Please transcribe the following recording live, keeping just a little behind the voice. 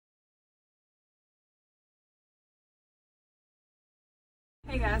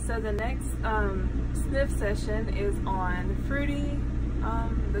Hey guys, so the next sniff session is on fruity,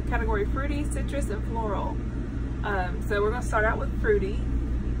 the category fruity, citrus, and floral. So we're going to start out with fruity.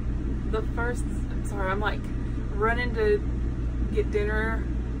 I'm like running to get dinner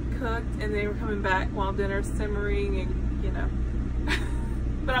cooked, and then we're coming back while dinner's simmering, and you know.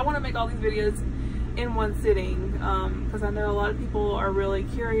 But I want to make all these videos in one sitting because I know a lot of people are really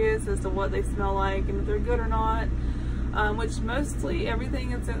curious as to what they smell like and if they're good or not. Which mostly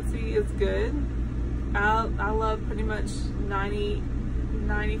everything in Scentsy is good. I love pretty much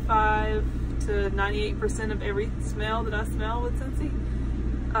 95 to 98% of every smell that I smell with Scentsy.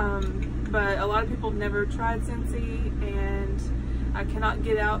 But a lot of people have never tried Scentsy, and I cannot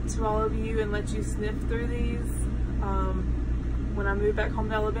get out to all of you and let you sniff through these. When I move back home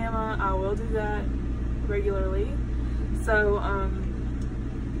to Alabama, I will do that regularly. So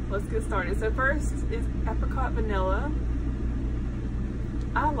let's get started. So first is apricot vanilla.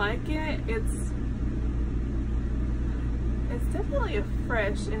 I like it. It's definitely a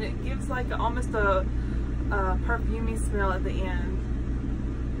fresh, and it gives like almost a perfumey smell at the end.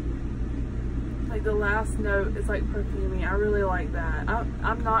 Like the last note is like perfumey. I really like that.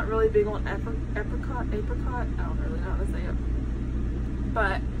 I'm not really big on apricot. I don't really know how to say it.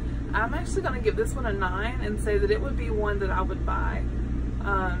 But I'm actually going to give this one a 9 and say that it would be one that I would buy.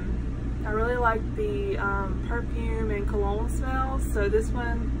 I really like the perfume and cologne smells, so this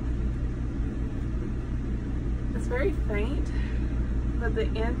one is very faint, but the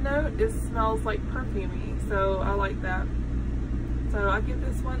end note smells like perfumey, so I like that. So I give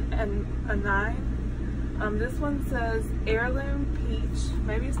this one a 9. This one says heirloom peach,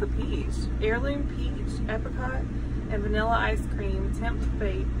 maybe it's the peach, heirloom peach, apricot, and vanilla ice cream, tempt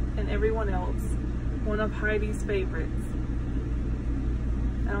fate, and everyone else, one of Heidi's favorites.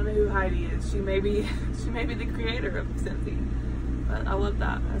 I don't know who Heidi is. She may be the creator of Scentsy, but I love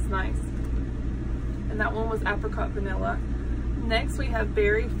that. That's nice. And that one was apricot vanilla. Next we have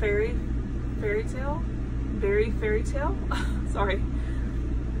berry fairy tale. Sorry.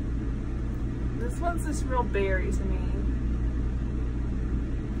 This one's just real berry to me.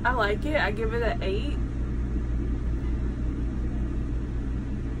 I like it. I give it an 8.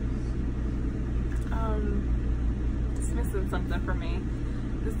 It's missing something for me.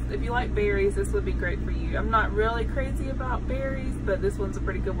 If you like berries, this would be great for you. I'm not really crazy about berries, but this one's a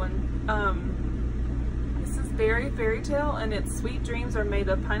pretty good one. This is berry fairy tale, and its sweet dreams are made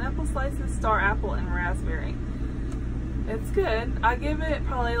of pineapple slices, star apple, and raspberry. It's good. I give it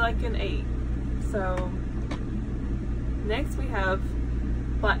probably like an 8. So next we have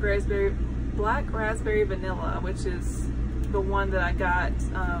black raspberry vanilla, which is the one that I got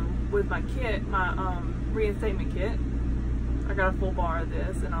with my kit, my reinstatement kit. I got a full bar of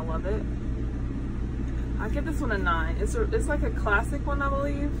this, and I love it. I give this one a 9. It's like a classic one, I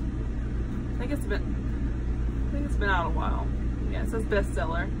believe. I think it's been out a while. Yeah, it says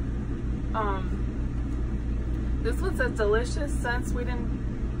bestseller. This one says delicious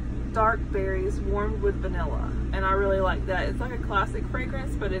sun-sweetened dark berries warmed with vanilla, and I really like that. It's like a classic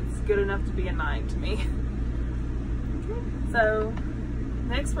fragrance, but it's good enough to be a 9 to me. So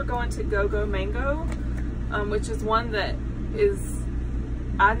next we're going to Go-Go Mango, which is one that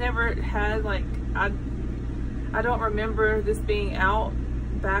I never had, like, I don't remember this being out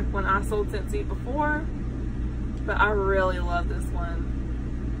back when I sold Scentsy before, but I really love this one.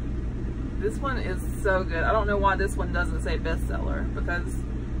 This one is so good. I don't know why this one doesn't say bestseller, because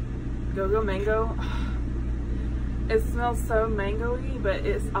Go-Go Mango, it smells so mango-y, but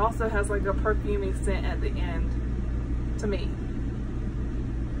it also has like a perfumey scent at the end to me.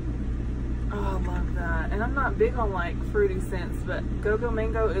 Oh, I love that. And I'm not big on like fruity scents, but Go-Go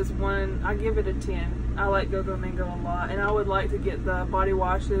Mango is one, I give it a 10. I like Go-Go Mango a lot, and I would like to get the body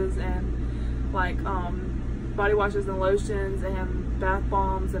washes and like body washes and lotions and bath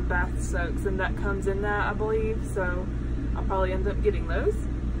bombs and bath soaks, and that comes in that, I believe, so I'll probably end up getting those.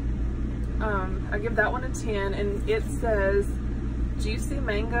 I give that one a 10, and it says juicy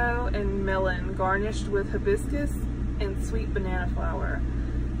mango and melon garnished with hibiscus and sweet banana flower.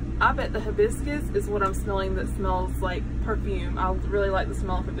 I bet the hibiscus is what I'm smelling that smells like perfume. I really like the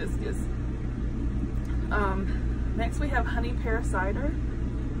smell of hibiscus. Next we have honey pear cider.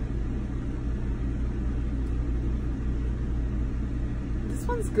 This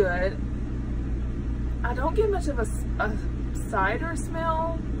one's good. I don't get much of a cider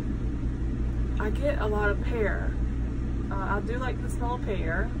smell. I get a lot of pear. I do like the smell of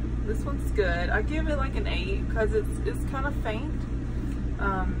pear. This one's good. I give it like an 8 because it's kind of faint.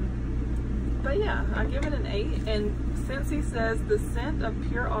 But yeah, I give it an 8. And Scentsy says the scent of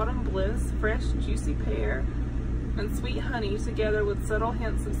pure autumn bliss, fresh juicy pear, and sweet honey together with subtle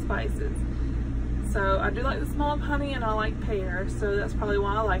hints of spices. So I do like the smell of honey and I like pear, so that's probably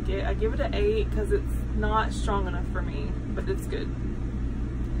why I like it. I give it an 8 because it's not strong enough for me, but it's good.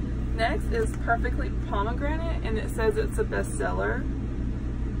 Next is Perfectly Pomegranate, and it says it's a bestseller.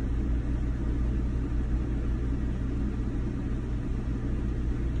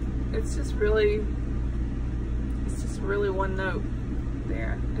 It's just really one note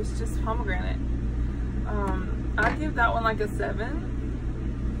there. It's just pomegranate. I give that one like a 7.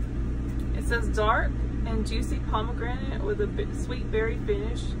 It says dark and juicy pomegranate with a sweet berry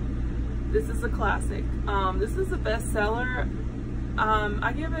finish. This is a classic. This is a bestseller.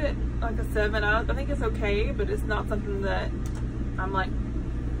 I give it like a 7. I think it's okay, but it's not something that I'm like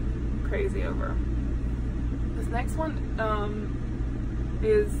crazy over. This next one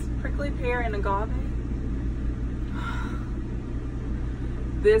is Prickly Pear and Agave.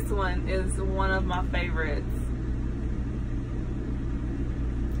 This one is one of my favorites.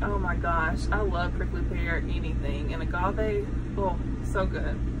 Oh my gosh, I love prickly pear, anything, and agave, oh, so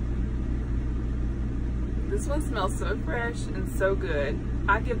good. This one smells so fresh and so good.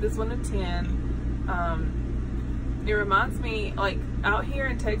 I give this one a 10. It reminds me, like out here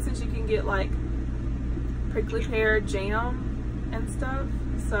in Texas, you can get like prickly pear jam and stuff.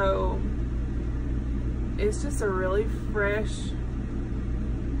 So it's just a really fresh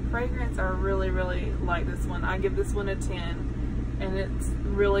fragrance. I really like this one. I give this one a 10. And it's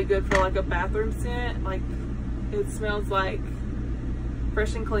really good for like a bathroom scent. Like it smells like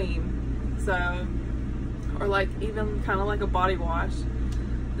fresh and clean. So, or like even kind of like a body wash.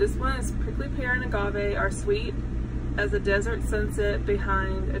 This one is Prickly Pear and Agave are sweet as a desert sunset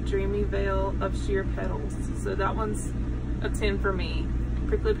behind a dreamy veil of sheer petals. So that one's a 10 for me.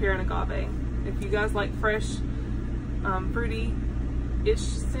 Prickly Pear and Agave. If you guys like fresh, fruity-ish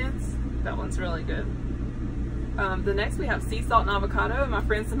scents, that one's really good. The next we have Sea Salt and Avocado, and my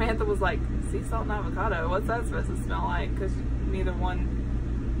friend Samantha was like, sea salt and avocado, what's that supposed to smell like? Because neither one,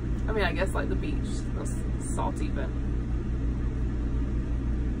 I mean, I guess like the beach smells salty,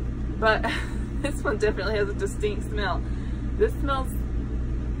 but this one definitely has a distinct smell. This smells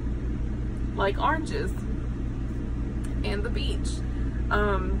like oranges and the beach.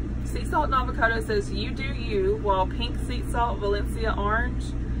 Sea Salt and Avocado says, you do you, while pink sea salt, Valencia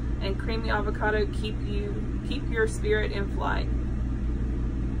orange, and creamy avocado keep your spirit in flight.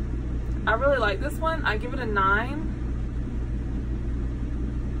 I really like this one. I give it a 9.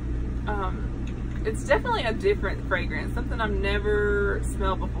 It's definitely a different fragrance, something I've never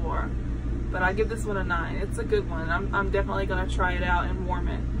smelled before, but I give this one a 9. It's a good one. I'm definitely gonna try it out and warm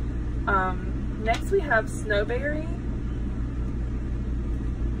it. Next we have Snowberry.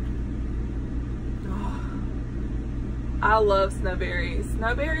 I love Snowberry.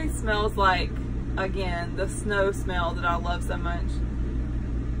 Snowberry smells like, again, the snow smell that I love so much.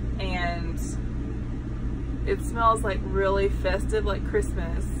 And it smells like really festive, like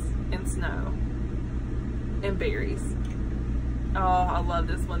Christmas and snow and berries. Oh, I love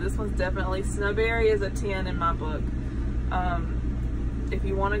this one. This one's definitely, Snowberry is a 10 in my book. If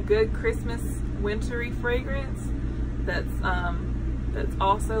you want a good Christmas wintry fragrance that's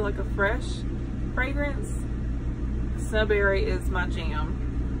also like a fresh fragrance, Snowberry is my jam.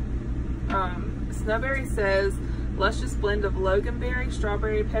 Snowberry says, luscious blend of loganberry,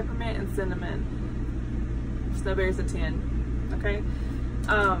 strawberry, peppermint, and cinnamon. Snowberry's a 10, okay?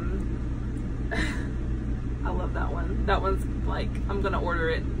 I love that one. That one's like, I'm gonna order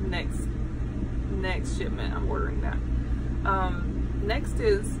it next shipment. I'm ordering that. Next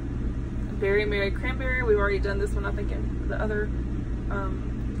is Berry Merry Cranberry. We've already done this one, I think, in the other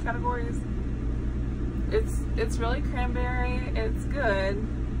categories. It's really cranberry. It's good.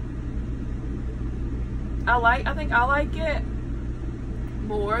 I think I like it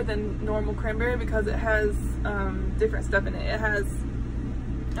more than normal cranberry because it has different stuff in it. It has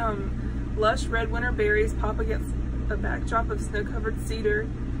lush red winter berries pop against a backdrop of snow-covered cedar,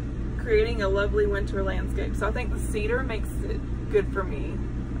 creating a lovely winter landscape. So I think the cedar makes it good for me.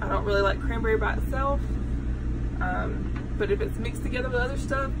 I don't really like cranberry by itself, but if it's mixed together with other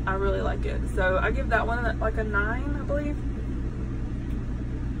stuff, I really like it. So I give that one like a 9, I believe.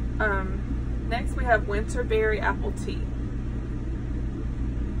 Next we have Winter Berry Apple Tea.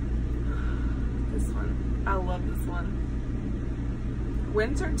 This one, I love this one.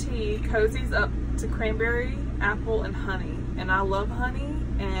 Winter tea cozies up to cranberry, apple, and honey. And I love honey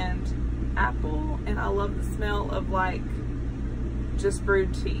and apple, and I love the smell of like just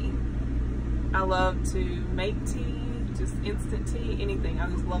brewed tea. I love to make tea, just instant tea, anything. I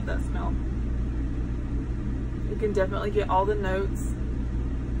just love that smell. You can definitely get all the notes.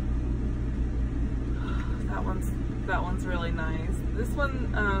 That one's That one's really nice. This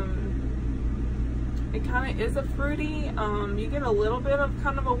one, it kind of is a fruity. You get a little bit of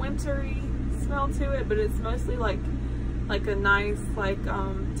kind of a wintry smell to it, but it's mostly like a nice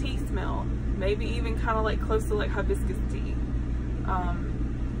tea smell. Maybe even kind of like close to like hibiscus tea.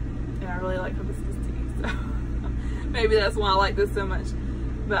 And I really like hibiscus tea, so maybe that's why I like this so much.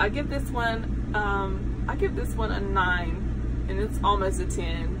 But I give this one a 9, and it's almost a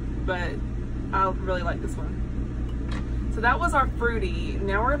 10, but I really like this one. So that was our fruity.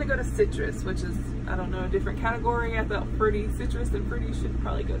 Now we're gonna go to citrus, which is, I don't know, a different category. I thought citrus and fruity should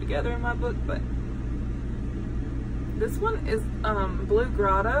probably go together in my book, but this one is Blue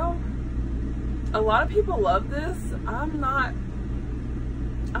Grotto. A lot of people love this. I'm not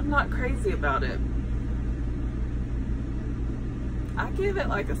crazy about it. I give it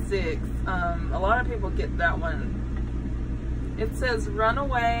like a 6. A lot of people get that one. It says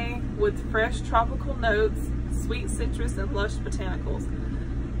runaway with fresh tropical notes, sweet citrus, and lush botanicals.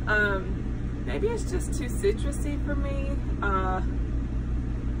 Maybe it's just too citrusy for me.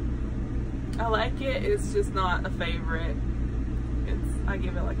 I like it, it's just not a favorite. I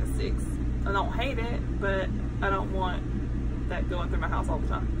give it like a 6. I don't hate it, but I don't want that going through my house all the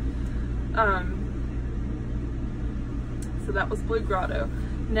time. So that was Blue Grotto.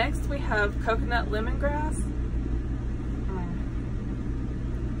 Next we have Coconut Lemongrass.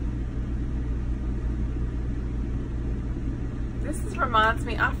 This reminds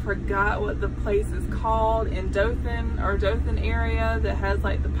me, I forgot what the place is called in Dothan area that has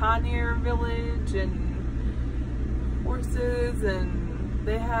like the Pioneer Village and horses, and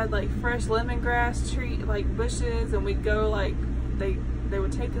they had like fresh lemongrass tree bushes, and we'd go like they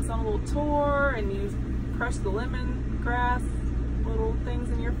would take us on a little tour, and you crush the lemongrass little things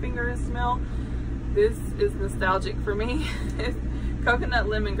in your finger and smell. This is nostalgic for me. It's coconut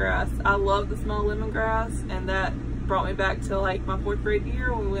lemongrass. I love the smell of lemongrass, and that brought me back to like my 4th grade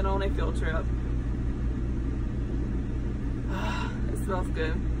year when we went on a field trip. It smells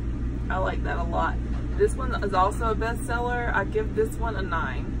good. I like that a lot. This one is also a bestseller. I give this one a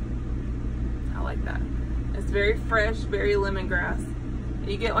 9. I like that. It's very fresh, very lemongrass.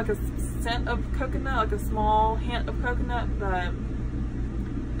 You get like a scent of coconut, like a small hint of coconut, but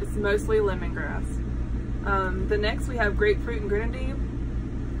it's mostly lemongrass. The next we have Grapefruit and Grenadine.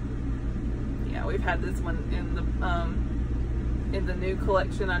 Yeah, we've had this one in the new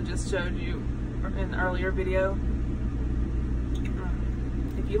collection I just showed you in the earlier video.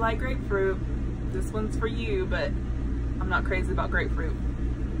 If you like grapefruit, this one's for you, but I'm not crazy about grapefruit.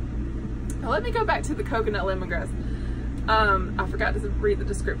 Now let me go back to the coconut lemongrass. I forgot to read the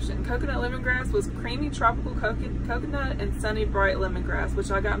description. Coconut lemongrass was creamy tropical coconut and sunny bright lemongrass,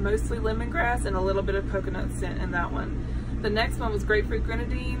 which I got mostly lemongrass and a little bit of coconut scent in that one. The next one was Grapefruit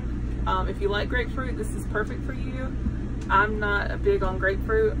Grenadine. If you like grapefruit, this is perfect for you. I'm not big on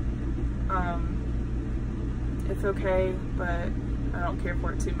grapefruit. It's okay, but I don't care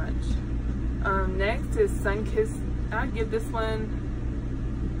for it too much. Next is Sunkissed. I give this one,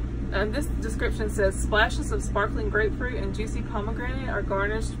 this description says, splashes of sparkling grapefruit and juicy pomegranate are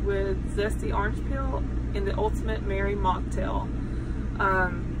garnished with zesty orange peel in the ultimate merry mocktail.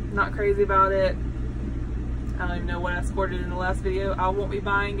 Not crazy about it. I don't even know what I scored it in the last video. I won't be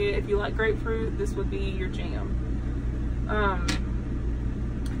buying it. If you like grapefruit, this would be your jam.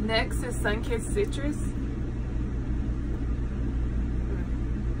 Next is Sunkissed Citrus.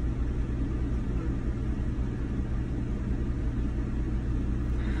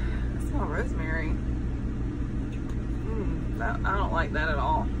 I smell rosemary. I don't like that at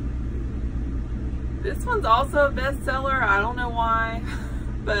all. This one's also a bestseller. I don't know why,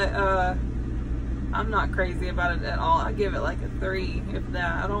 but I'm not crazy about it at all. I give it like a 3, if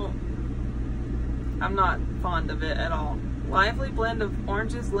that. I'm not fond of it at all. Lively blend of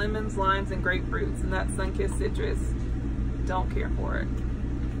oranges, lemons, limes, and grapefruits, and that's Sunkissed Citrus. Don't care for it.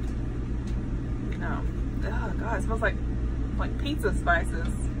 No. Oh God, it smells like pizza spices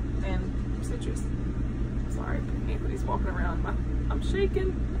and citrus. Sorry, anybody's walking around. I'm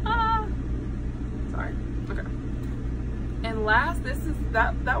shaking. Ah. Sorry. Okay. And last,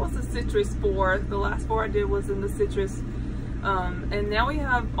 that was the citrus 4. The last 4 I did was in the citrus. And now we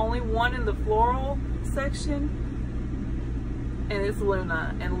have only one in the floral section, and it's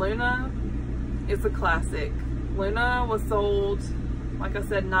Luna. And Luna is a classic. Luna was sold, like I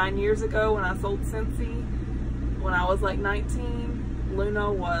said, 9 years ago when I sold Scentsy. When I was like 19,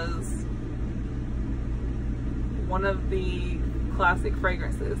 Luna was one of the classic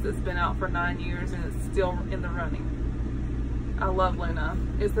fragrances that's been out for 9 years, and it's still in the running. I love Luna.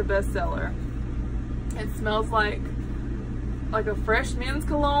 It's the best seller. It smells like like a fresh men's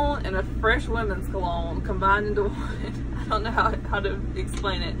cologne and a fresh women's cologne combined into one. I don't know how to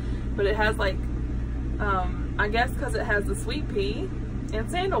explain it, but it has like, I guess because it has the sweet pea and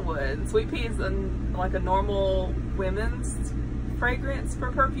sandalwood. Sweet pea is like a normal women's fragrance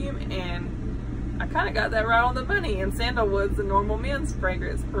for perfume, and I kind of got that right on the money. And sandalwood's the normal men's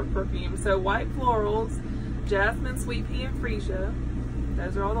fragrance for perfume. So white florals, jasmine, sweet pea, and freesia.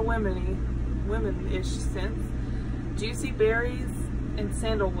 Those are all the women-ish scents. Juicy berries and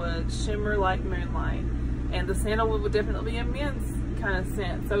sandalwood shimmer like moonlight. And the sandalwood would definitely be a men's kind of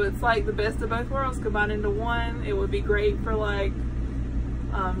scent. So it's like the best of both worlds combined into one. It would be great for like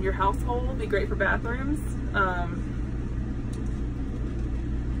your household, be great for bathrooms.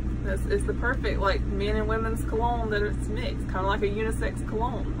 It's the perfect like men and women's cologne that it's mixed, kind of like a unisex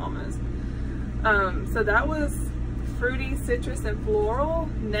cologne almost. So that was fruity, citrus, and floral.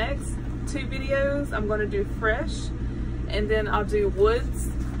 Next 2 videos I'm going to do fresh, and then I'll do woods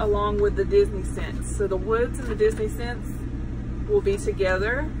along with the Disney scents. So the woods and the Disney scents will be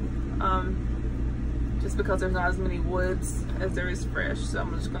together, just because there's not as many woods as there is fresh. So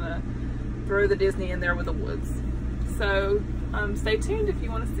I'm just gonna throw the Disney in there with the woods. So stay tuned if you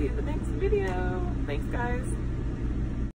want to see the next video. Thanks guys.